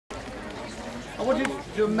I want you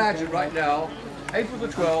to imagine right now, April the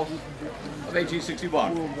 12th of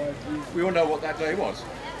 1861. We all know what that day was.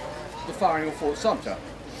 The firing of Fort Sumter.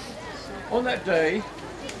 On that day,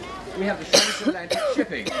 we have the transatlantic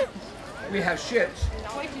shipping. We have ships,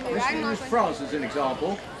 let's use France as an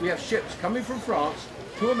example. We have ships coming from France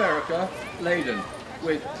to America laden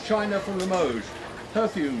with china from Limoges,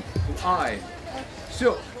 perfume from Ai,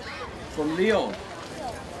 silk from Lyon,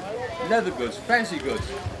 leather goods, fancy goods,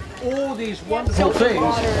 all these wonderful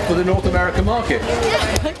things for the North American market.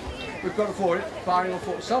 We've got to afford it, firing on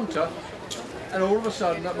Fort Sumter, and all of a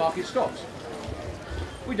sudden that market stops.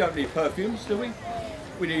 We don't need perfumes, do we?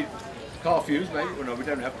 We need car fumes, maybe. Well, no, we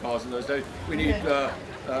don't have cars in those days. We need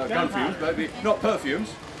gun fumes, maybe, not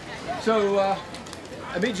perfumes. So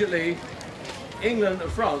immediately, England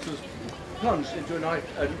and France was plunged into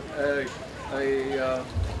a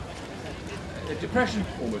depression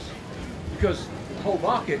almost, because the whole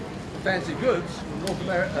market for fancy goods from North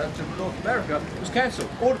America was cancelled.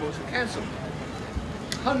 Orders were cancelled.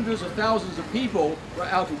 Hundreds of thousands of people were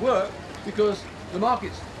out of work because the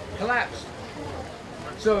markets collapsed.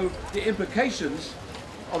 So the implications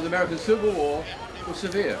of the American Civil War were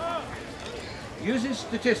severe. Using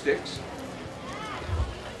statistics,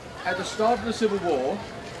 at the start of the Civil War,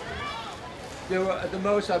 there were at the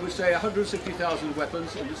most, I would say, 160,000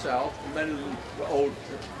 weapons in the South, and many of them were old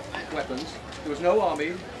weapons. There was no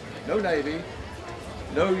army, no navy,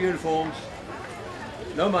 no uniforms,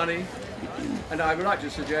 no money, and I would like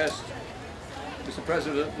to suggest, Mr.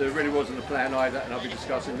 President, there really wasn't a plan either, and I'll be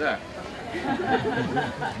discussing that.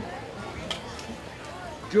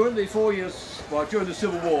 During the 4 years, well, during the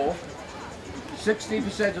Civil War,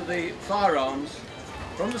 60% of the firearms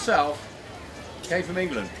from the South came from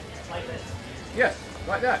England. Like this? Yes,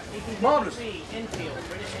 like that. Marvellous. Enfield,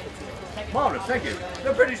 British Enfield. Marvellous, thank you.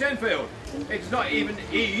 The British Enfield. It's not even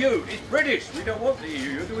EU, it's British. We don't want the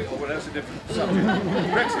EU, do we? Oh, well, that's a different subject.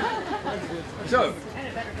 Brexit. So,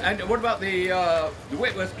 and what about the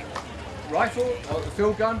Whitworth rifle, or the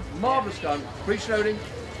field gun? Marvellous gun, breech loading,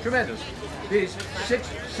 tremendous. These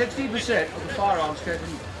 60% of the firearms came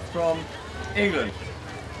from England.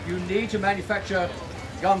 You need to manufacture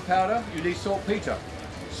gunpowder, you need saltpeter.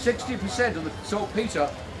 60% of the saltpeter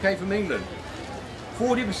came from England.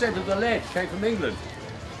 40% of the lead came from England.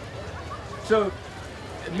 So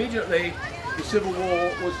immediately the Civil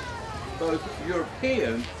War was both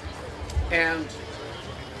European and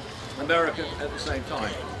American at the same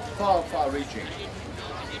time. Far, far reaching.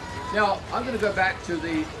 Now I'm going to go back to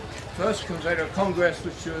the first Confederate Congress,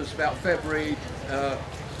 which was about February,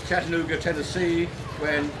 Chattanooga, Tennessee,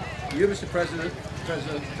 when you, Mr. President,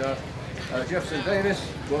 Jefferson Davis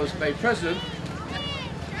was made president,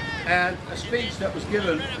 and a speech that was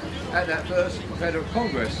given at that first Confederate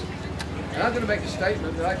Congress. And I'm going to make a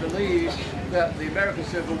statement that I believe that the American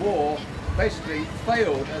Civil War basically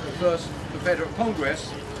failed at the first Confederate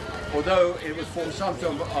Congress, although it was Fort Sumter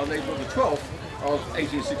on April the 12th of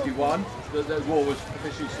 1861 that the war was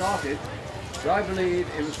officially started. But I believe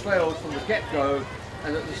it was failed from the get-go,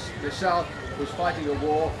 and that the South was fighting a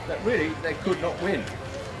war that really they could not win.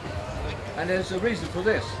 And there's a reason for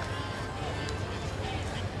this.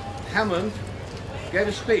 Hammond gave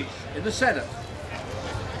a speech in the Senate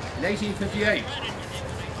in 1858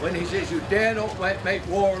 when he says, "You dare not make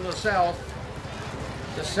war on the South.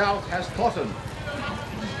 The South has cotton.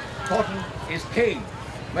 Cotton is king.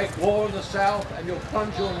 Make war on the South and you'll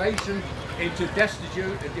plunge your nation into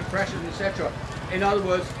destitute and depression, etc." In other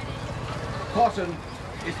words, cotton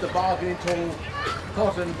is the bargaining tool.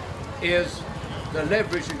 Cotton is the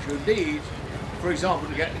leverage that you need, for example,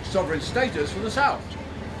 to get sovereign status for the South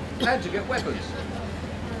and to get weapons.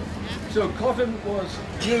 So cotton was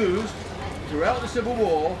used throughout the Civil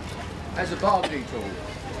War as a bargaining tool.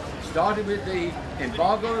 Started with the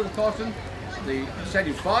embargo of the cotton, the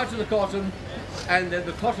setting fire to the cotton, and then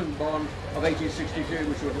the Cotton Bond of 1862,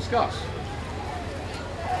 which we'll discuss.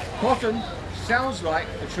 Cotton sounds like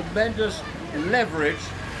a tremendous leverage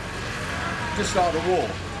to start a war.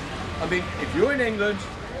 I mean, if you're in England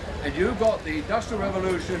and you've got the Industrial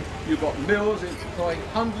Revolution, you've got mills employing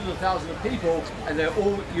hundreds of thousands of people, and they're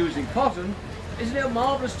all using cotton, isn't it a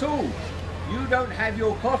marvellous tool? You don't have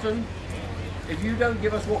your cotton. If you don't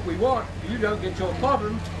give us what we want, you don't get your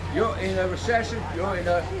cotton, you're in a recession, you're in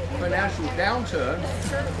a financial downturn.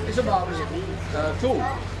 It's a marvellous tool.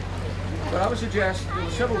 But I would suggest there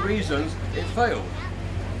were several reasons it failed.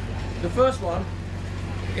 The first one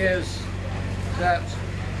is that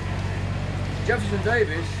Jefferson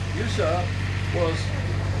Davis, you sir, was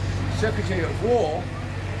Secretary of War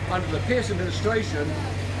under the Pierce administration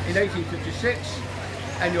in 1856,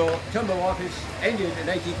 and your term of office ended in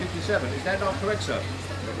 1857. Is that not correct, sir?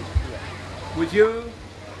 With you,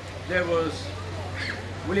 there was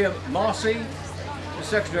William Marcy, the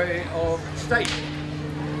Secretary of State,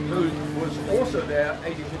 who was also there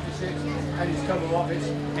 1856, and his term of office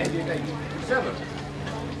ended in 1857.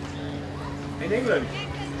 In England,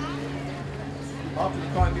 after the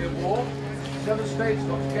Crimean War, 7 states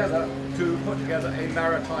got together to put together a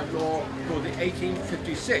maritime law called the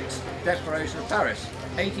 1856 Declaration of Paris.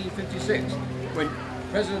 1856, when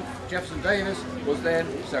President Jefferson Davis was then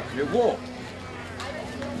Secretary of War.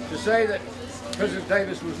 To say that President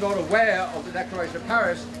Davis was not aware of the Declaration of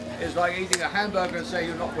Paris is like eating a hamburger and saying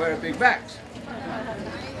you're not wearing big bags.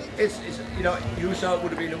 You sir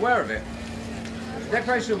would have been aware of it. The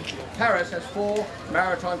Declaration of Paris has 4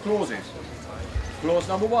 maritime clauses. Clause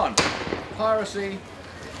number 1, piracy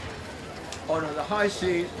on the high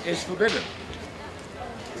seas is forbidden.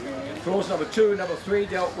 Clause number 2, number 3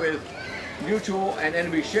 dealt with mutual and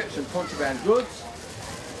enemy ships and contraband goods.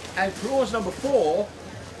 And clause number 4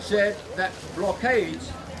 said that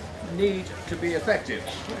blockades need to be effective.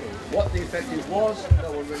 What the effective was,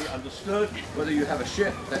 no one really understood. Whether you have a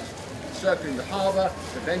ship that's circling the harbour,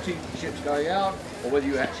 preventing ships going out, or whether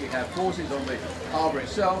you actually have forces on the harbour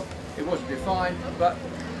itself, it wasn't defined, but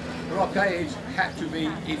blockades had to be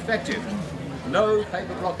effective. No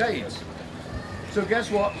paper blockades. So guess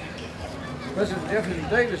what? President Jefferson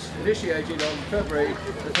Davis initiated on February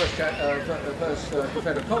the first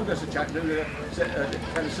Confederate Congress at Chattanooga,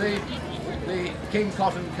 Tennessee, the King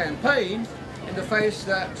Cotton campaign, in the face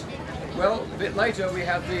that, well, a bit later we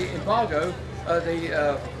have the embargo,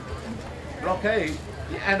 the blockade,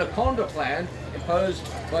 the Anaconda Plan imposed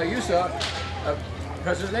by you, sir,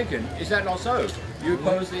 President Lincoln. Is that not so? You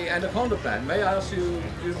opposed the Anaconda Plan. May I ask you,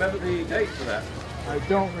 do you remember the date for that? I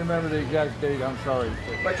don't remember the exact date, I'm sorry.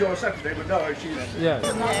 But your secretary would know. She's... Yes.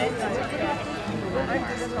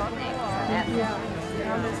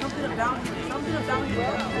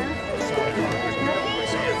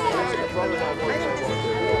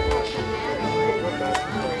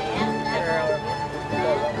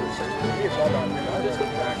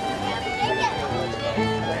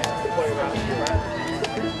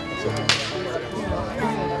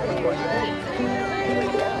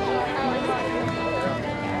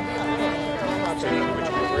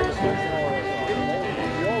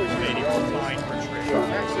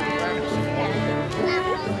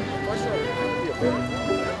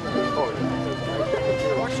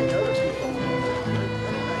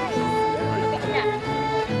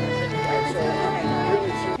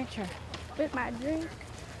 Picture with my drink.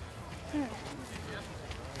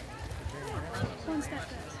 One step at a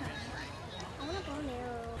time. I want to go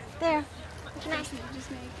narrow. There. Nice.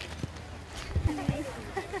 Just make.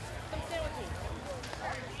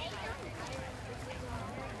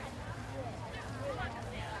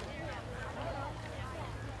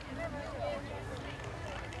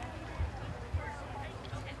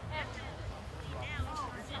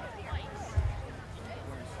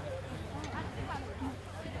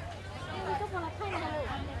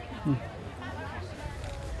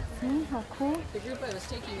 How cool. The group I was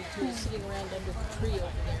taking you to is sitting around under the tree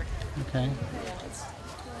over there. Okay. Yeah, it's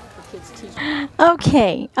the kids' teaching.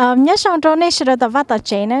 Okay, nhớ xong trong này sẽ được vắt tờ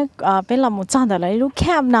chế nữa, bên là một trang đó là lúc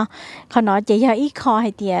camp nè, còn nó chỉ là ít kho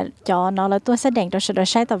hay tiệt cho nó là tôi sẽ đánh cho sự được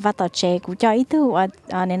sai tờ vắt tờ chế cũng cho ít thứ,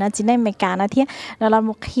 nên nó chỉ nên mấy cái nó thế, nó là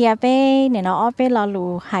một kia bên nên nó ở bên là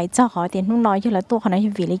lù hải cho họ tiền không nói như là tôi họ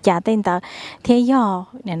nói vì lý giá tên tờ thế do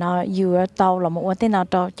nên nó vừa tàu là một tên nào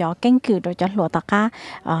cho kinh cử rồi cho lụa tờ cá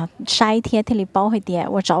sai thế thì bao hay tiệt,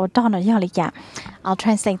 và cho nó do lý giá. I'll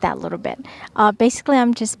translate that a little bit. Basically,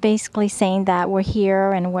 I'm just basically saying that we're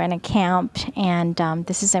here and we're in a camp, and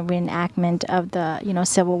this is a reenactment of the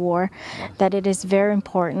Civil War. That it is very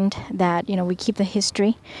important that we keep the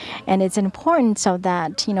history, and it's important so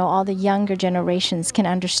that all the younger generations can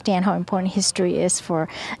understand how important history is for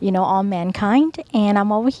all mankind. And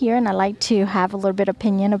I'm over here, and I like to have a little bit of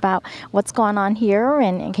opinion about what's going on here,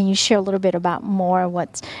 and can you share a little bit about more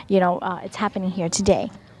what's it's happening here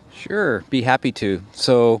today? Sure, be happy to.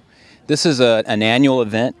 So this is an annual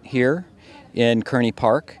event here in Kearney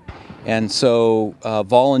Park. And so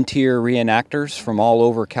volunteer reenactors from all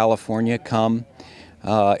over California come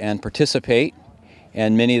and participate.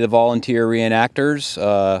 And many of the volunteer reenactors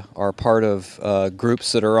are part of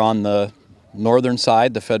groups that are on the northern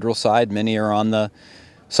side, the federal side. Many are on the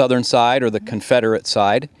southern side or the Confederate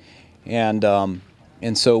side. And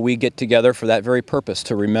so we get together for that very purpose,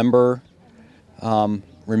 to remember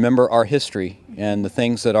our history and the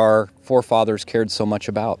things that our forefathers cared so much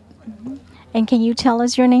about. And can you tell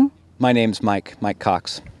us your name? My name's Mike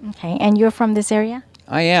Cox. Okay, and you're from this area?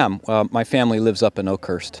 I am. My family lives up in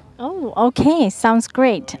Oakhurst. Oh, okay. Sounds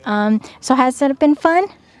great. So has it been fun?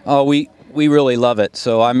 Oh, we really love it.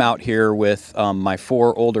 So I'm out here with my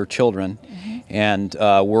 4 older children, and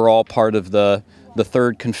we're all part of the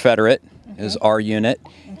 3rd Confederate is our unit,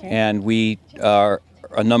 and we are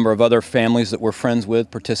a number of other families that we're friends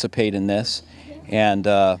with participate in this, and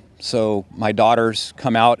so my daughters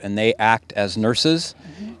come out and they act as nurses,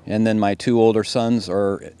 and then my 2 older sons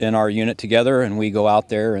are in our unit together, and we go out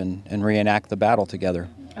there and reenact the battle together.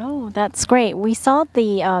 Oh, that's great. We saw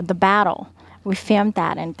the battle. We filmed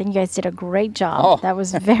that, and I think you guys did a great job. Oh. That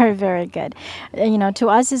was very, very good. You know, to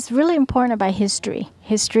us, it's really important about history.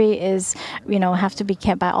 History is, you know, have to be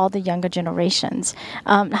kept by all the younger generations.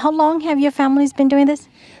 How long have your families been doing this?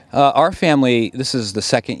 Our family, this is the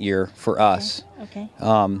 2nd year for us. Okay.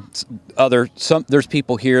 There's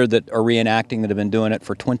people here that are reenacting that have been doing it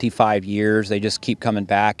for 25 years. They just keep coming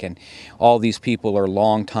back, and all these people are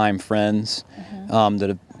longtime friends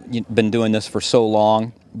that have been doing this for so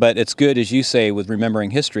long. But it's good, as you say, with remembering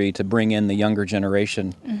history, to bring in the younger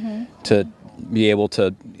generation to be able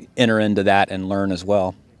to enter into that and learn as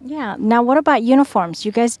well. Yeah. Now, what about uniforms?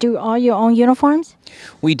 You guys do all your own uniforms?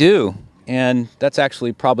 We do, and that's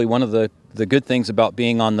actually probably one of the good things about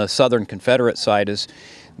being on the Southern Confederate side is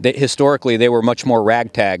that historically they were much more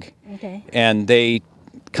ragtag, and they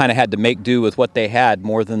kind of had to make do with what they had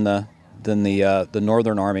more than the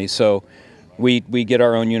Northern Army. So we get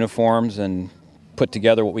our own uniforms and put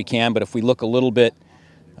together what we can, but if we look a little bit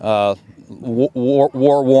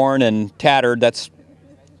war-worn and tattered, that's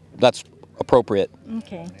appropriate.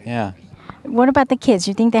 Okay. Yeah. What about the kids?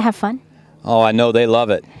 You think they have fun? Oh, I know they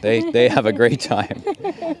love it. They have a great time.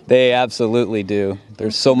 They absolutely do.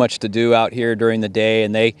 There's so much to do out here during the day,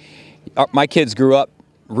 and my kids grew up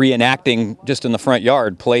reenacting just in the front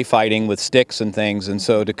yard, play fighting with sticks and things, and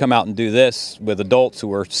so to come out and do this with adults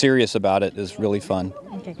who are serious about it is really fun.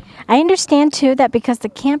 Okay. I understand too that because the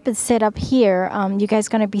camp is set up here, you guys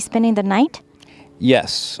going to be spending the night?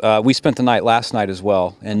 Yes, we spent the night last night as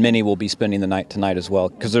well, and many will be spending the night tonight as well,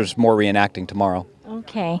 because there's more reenacting tomorrow.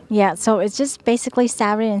 Okay, yeah, so it's just basically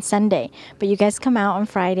Saturday and Sunday, but you guys come out on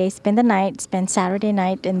Friday, spend the night, spend Saturday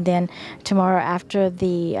night, and then tomorrow after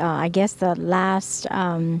the, I guess the last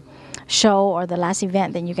show or the last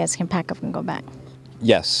event, then you guys can pack up and go back.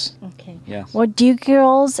 Yes. Okay. Yes. Well, do you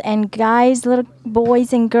girls and guys, little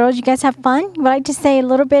boys and girls, you guys have fun? Would like to say a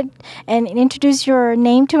little bit and introduce your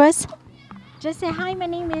name to us? Just say, hi, my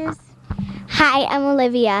name is... Hi, I'm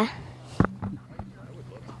Olivia.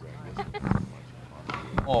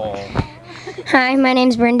 Oh. Hi, my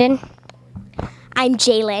name's Brendan. I'm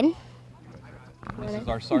Jalen. This is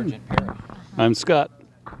our Sergeant Parrish. I'm Scott.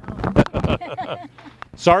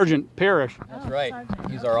 Sergeant Parrish. That's right.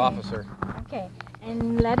 He's our officer. Okay,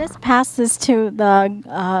 and let us pass this to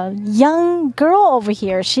the young girl over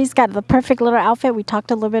here. She's got the perfect little outfit. We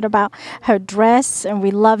talked a little bit about her dress, and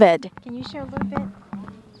we love it. Can you share a little bit?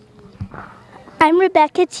 I'm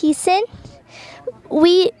Rebecca Thiessen.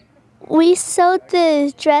 We sewed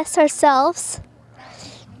the dress ourselves.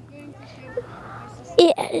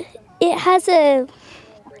 It has a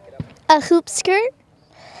hoop skirt,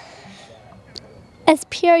 as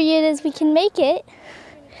period as we can make it,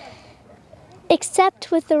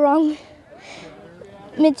 except with the wrong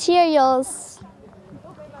materials,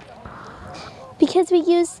 because we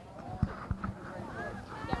used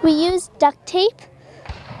duct tape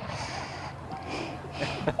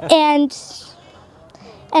and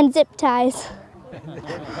zip ties.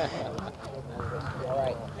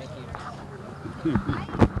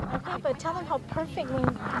 Okay, but tell them how perfect when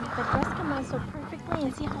the dress comes on so perfectly,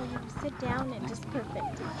 and see how you sit down and just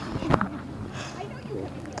perfect.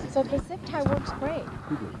 So the zip tie works great.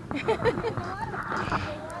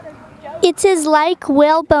 It's as like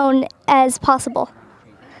whalebone as possible.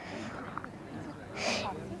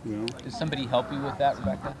 Did somebody help you with that,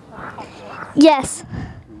 Rebecca? Yes.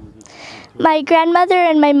 My grandmother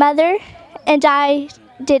and my mother and I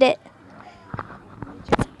did it.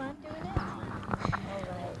 Just fun doing it? All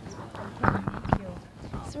right. Thank you.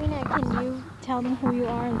 Serena, can you tell them who you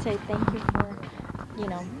are and say thank you for,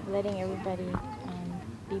 letting everybody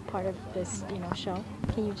be part of this, show?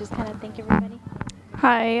 Can you just kind of thank everybody?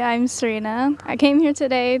 Hi, I'm Serena. I came here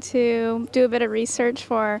today to do a bit of research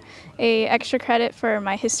for a extra credit for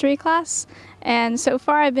my history class. And so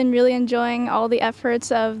far I've been really enjoying all the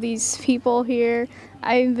efforts of these people here.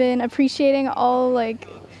 I've been appreciating all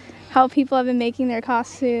how people have been making their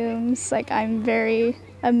costumes. I'm very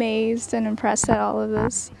amazed and impressed at all of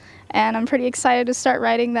this. And I'm pretty excited to start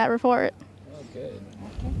writing that report. Oh, good.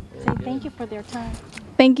 Okay. Say thank you for their time.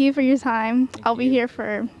 Thank you for your time. I'll be here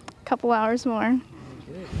for a couple hours more.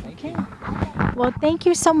 Okay. Well, thank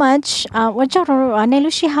you so much. 我叫做内陆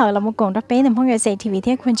西好了，我讲到北的朋友在 TV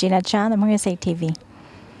天困起来讲的朋友在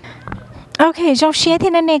TV。OK， trong share thiên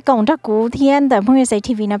này cộng cho cú thiên的朋友在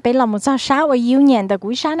TV 呢，被老母早上我union的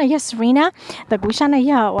故事呢，有 Serena 的故事呢，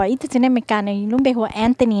有我一直在那边干呢，拢被我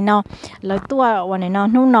Anthony 呢，แล้วตัว我呢，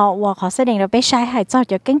นู่นเนาะ我ขอแสดงเราไปใช้ให้เจ้า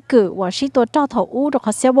จะ根据我是ตัวเจ้าถอูตัวเข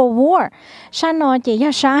า Civil War ฉันเนาะจะ要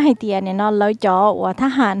ใช้ให้เตียเนี่ยเนาะแล้วจะว่าท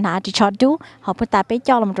หารหาจะชอดูเขาพูดตาไปเ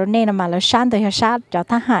จ้าลำตัวเนี่ยมาแล้วฉันตัวจะใช้จะ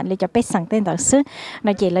ทหารเลยจะไปสั่งเต้นต่อซื้อเน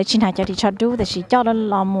าะจะเลยชินหาจะที่ชอดูแต่สิเจ้าเรา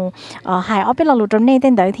ลำมูหายเอาไปเราหลุดตัวเนี่ยเต้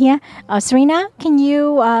นต่อเทียSerena, can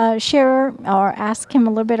you share or ask him a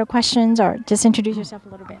little bit of questions or just introduce yourself a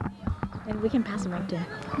little bit? And we can pass him right there.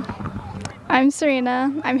 I'm Serena.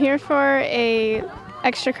 I'm here for a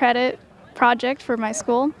extra credit project for my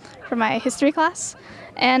school, for my history class.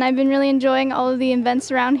 And I've been really enjoying all of the events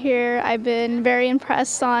around here. I've been very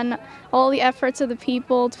impressed on all the efforts of the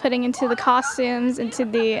people putting into the costumes, into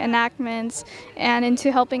the enactments, and into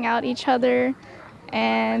helping out each other.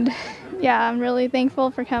 And yeah, I'm really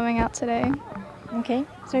thankful for coming out today. Okay,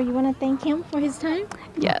 so you want to thank him for his time?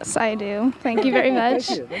 Yes, I do. Thank you very much.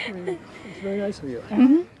 It's very nice of you.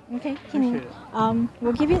 Okay,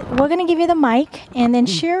 we're gonna give you the mic and then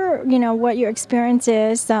share, what your experience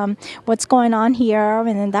is, what's going on here,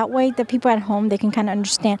 and then that way the people at home they can kind of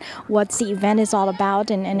understand what the event is all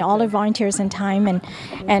about and all the volunteers and time and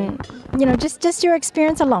just your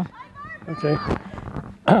experience alone. Okay.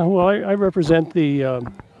 Well, I represent the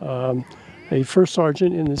a first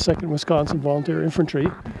sergeant in the 2nd Wisconsin Volunteer Infantry,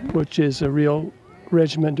 which is a real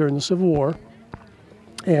regiment during the Civil War.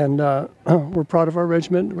 And we're proud of our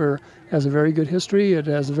regiment. It has a very good history. It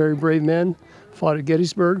has very brave men, fought at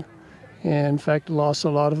Gettysburg, and in fact lost a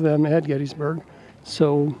lot of them at Gettysburg.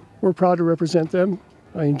 So we're proud to represent them.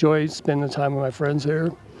 I enjoy spending the time with my friends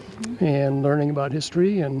here and learning about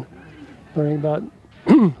history and learning about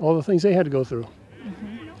all the things they had to go through.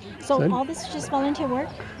 So all this is just volunteer work?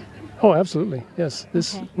 Oh, absolutely. Yes.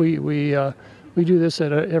 This we do this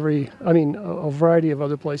at a variety of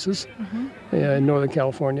other places in Northern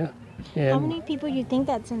California. And how many people you think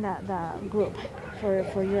that's in the group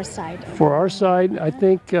for your side? For our side, I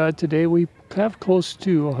think today we have close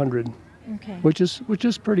to 100. Okay. Which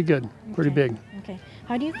is pretty good, pretty big. Okay.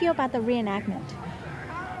 How do you feel about the reenactment?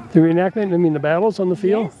 The reenactment, I mean the battles on the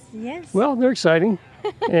field? Yes. Well, they're exciting.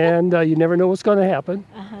 And you never know what's going to happen.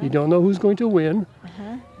 You don't know who's going to win.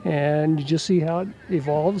 And you just see how it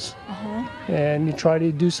evolves. And you try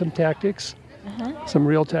to do some tactics, some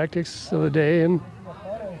real tactics of the day, and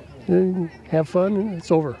then have fun, and it's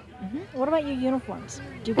over. What about your uniforms?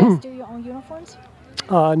 Do you guys do your own uniforms?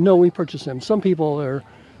 No, we purchase them. Some people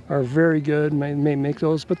are very good, may make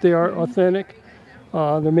those, but they are authentic.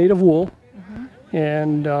 They're made of wool,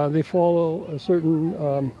 and they follow a certain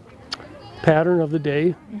pattern of the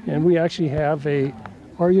day. And we actually have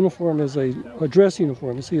our uniform is a dress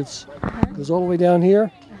uniform. You see, it goes all the way down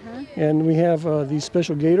here, and we have these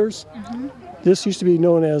special gaiters. This used to be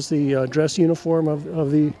known as the dress uniform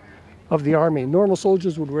of the Army. Normal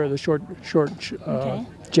soldiers would wear the short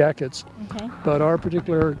jackets, but our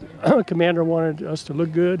particular commander wanted us to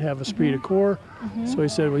look good, have esprit de corps, so he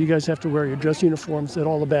said, well, you guys have to wear your dress uniforms at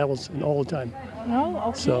all the battles and all the time. Oh,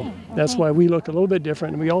 okay. So that's why we look a little bit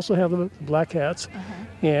different. And we also have the black hats,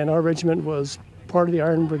 and our regiment was part of the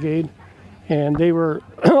Iron Brigade, and they were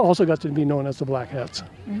also got to be known as the Black Hats.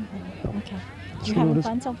 Okay. You having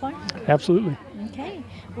fun so far? Absolutely. Okay.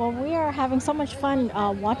 Well, we are having so much fun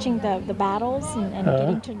watching the battles and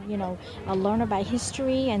getting to learn about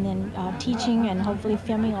history and then teaching and hopefully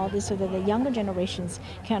filming all this so that the younger generations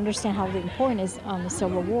can understand how important is the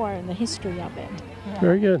Civil War and the history of it.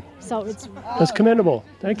 Very good. So that's commendable.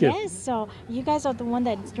 Thank you. Yes. So you guys are the one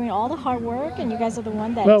that's doing all the hard work, and you guys are the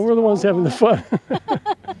one that. Well, we're the ones having the fun.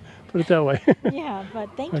 Put it that way. Yeah, but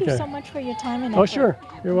thank you so much for your time and effort. Oh, sure.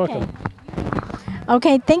 You're welcome.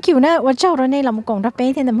 Okay, thank you. Na, 我叫人呢，我们讲到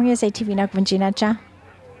白天的朋友在 TV 那关注那家。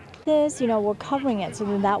This, we're covering it so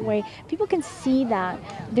that way people can see that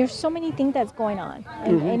there's so many things that's going on,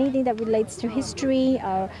 and anything that relates to history,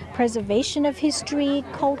 preservation of history,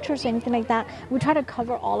 cultures, anything like that. We try to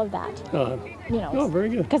cover all of that. Oh, very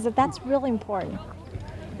good. Because that's really important.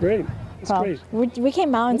 Great. That's great. We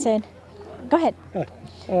came out and said, go ahead.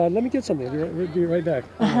 Let me get something. I'll be right back.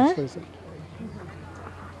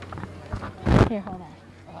 Here, hold on.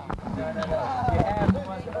 I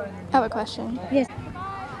have a question. Yes.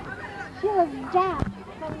 She was Jack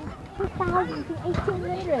from 2000 to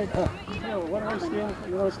 1800. Why don't I stand?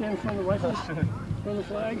 You want to stand in front of the rifles? From the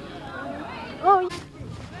flag? Oh.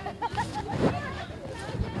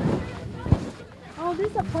 Oh,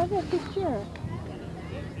 this is a perfect picture.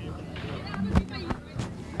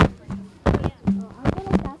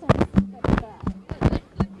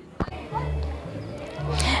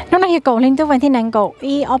 hiện cầu linh tu vấn thì năng cầu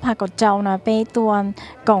ý ở hà cầu châu nó bị tuần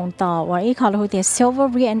cộng tờ và ý họ là hồi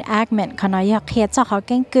silver reenactmentเขาnóiอยากเขียนจากเขาเ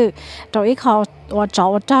ก่งคือโดยเขาว่าจอ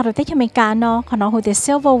เราได้ที่อเมริกาเนาะเขาnói hồi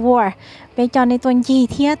silver war bây giờในตัวยี่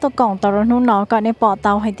เทียตัวกล่องตัวนู้นเนาะก็ในปอเต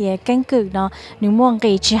าให้เดียเก่งกึกเนาะหนึ่งม่วง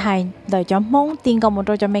กีจีไฮเดี๋ยวจะมงติงกับมันเ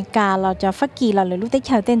ราจะอเมริกาเราจะฟักกีเราเลยรู้ได้เฉ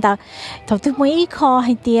ยเต้นตาถอดทุกมืออีคอใ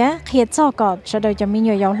ห้เดียเขียนจ่อก่อนจะเดี๋ยวจะมีห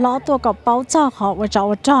น่วยยาวล้อตัวกับเป้าจ่อเขาว่า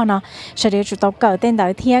จ่อเนาะจะเดี๋ยวจุดตัวเกิดเต้นตา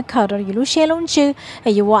เทียเขาเราอยู่รู้เชื่อลุ้นชื่อไอ้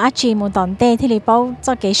ยูว่าอาจีมุนตอนเต้ที่เราเป้า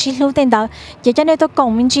จ่อเกชิรู้เต้นตาอยากจะในตัวกล่อง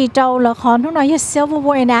มินจีเจ้าละครทุกหน่อย silver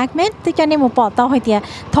war enactment ที่จะในหมู่ปอเตาให้เดีย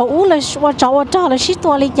ถอดอู้เลยว่าจ่อเลยชิตั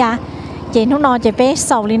วเลยยาchị nó nói chị bé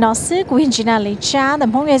sầu li nó xứ của hình nào lấy cha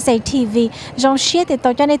tầm không nghe say TV trong xe thì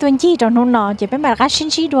tôi cho nên tôi chỉ trong nó nói chị bé mà cá xin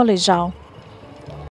chỉ đua lời giàu